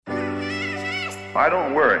I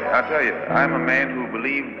don't worry. I tell you, I'm a man who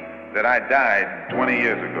believed that I died 20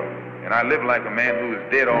 years ago. And I live like a man who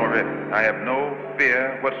is dead already. I have no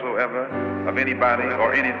fear whatsoever of anybody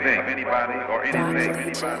or anything. Anybody or anything.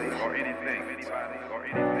 Anybody or anything. Anybody or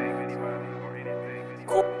anything. Anybody or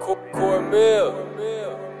anything. Cornmeal.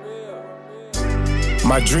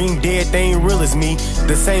 My dream dead, they ain't real as me.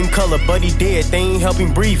 The same color, but he dead, they ain't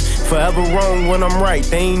helping breathe. Forever wrong when I'm right,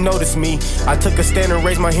 they ain't notice me. I took a stand and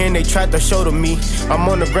raised my hand, they tried to show to me. I'm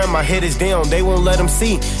on the ground, my head is down, they won't let them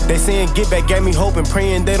see. They saying get back at me, hoping,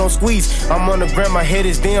 praying they don't squeeze. I'm on the ground, my head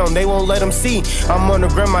is down, they won't let them see. I'm on the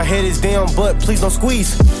ground, my head is down, but please don't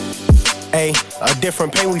squeeze. Ayy, a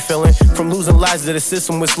different pain we feeling from losing lives to the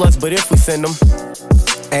system with sluts, but if we send them,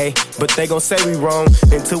 ayy, but they gon' say we wrong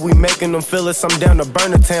until we making them feel us. I'm down to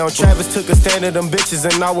burn the town. Travis took a stand at them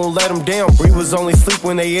bitches and I won't let them down. Bree was only asleep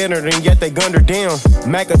when they entered and yet they gunned her down.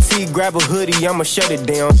 Mac a T, grab a hoodie, I'ma shut it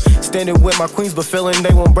down. Standing with my queens but feeling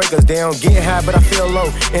they won't break us down. Get high but I feel low,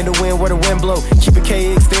 in the wind where the wind blow. Keep it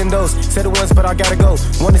K, extend those. Said it once but I gotta go.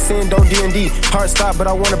 Wanna sin, don't D&D. Heart stop but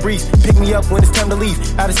I wanna breathe. Pick me up when it's time to leave.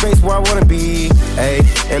 Out of space where I wanna be. Ayy,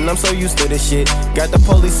 and I'm so used to this shit. Got the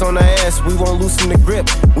police on our ass, we won't loosen the grip.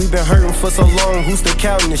 We been hurting for so long, who's still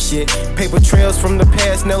counting this shit? Paper trails from the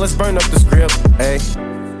past, now let's burn up the script.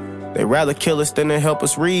 Ayy, they rather kill us than to help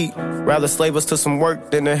us read. Rather slave us to some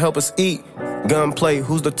work than to help us eat. Gunplay,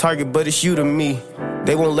 who's the target but it's you to me.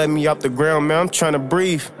 They won't let me off the ground, man, I'm trying to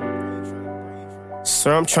breathe.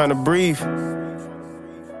 Sir, I'm trying to breathe.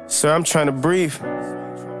 Sir, I'm trying to breathe.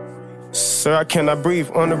 Sir, I cannot breathe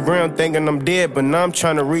on the ground thinking I'm dead, but now I'm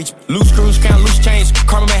trying to reach. Loose screws, count loose chains.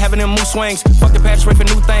 Karma man having them mood swings. Fuck the past, wait for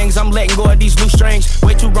new things. I'm letting go of these loose strings.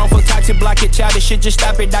 Way too grown for toxic, block it, childish shit, just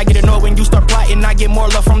stop it. I get annoyed when you start plotting. I get more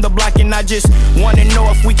love from the block, and I just wanna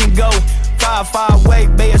know if we can go far away,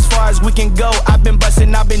 bay, as far as we can go. I've been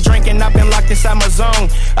bustin', I've been drinking, I've been locked inside my zone.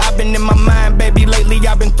 I've been in my mind, baby, lately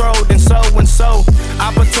I've been throwed and so.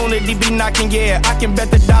 Opportunity be knocking, yeah. I can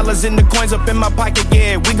bet the dollars and the coins up in my pocket,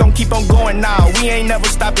 yeah. We gon' keep on going now, we ain't never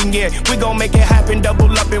stopping, yeah. We gon' make it happen,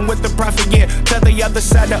 double up and with the profit, yeah. Tell the other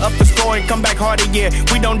side to up the score and come back harder, yeah.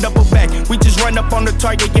 We don't double back, we just run up on the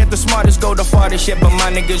target, yeah. The smartest go the farthest, yeah. But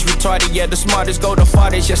my niggas retarded, yeah. The smartest go the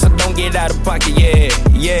farthest, yeah. So don't get out of pocket, yeah,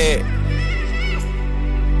 yeah.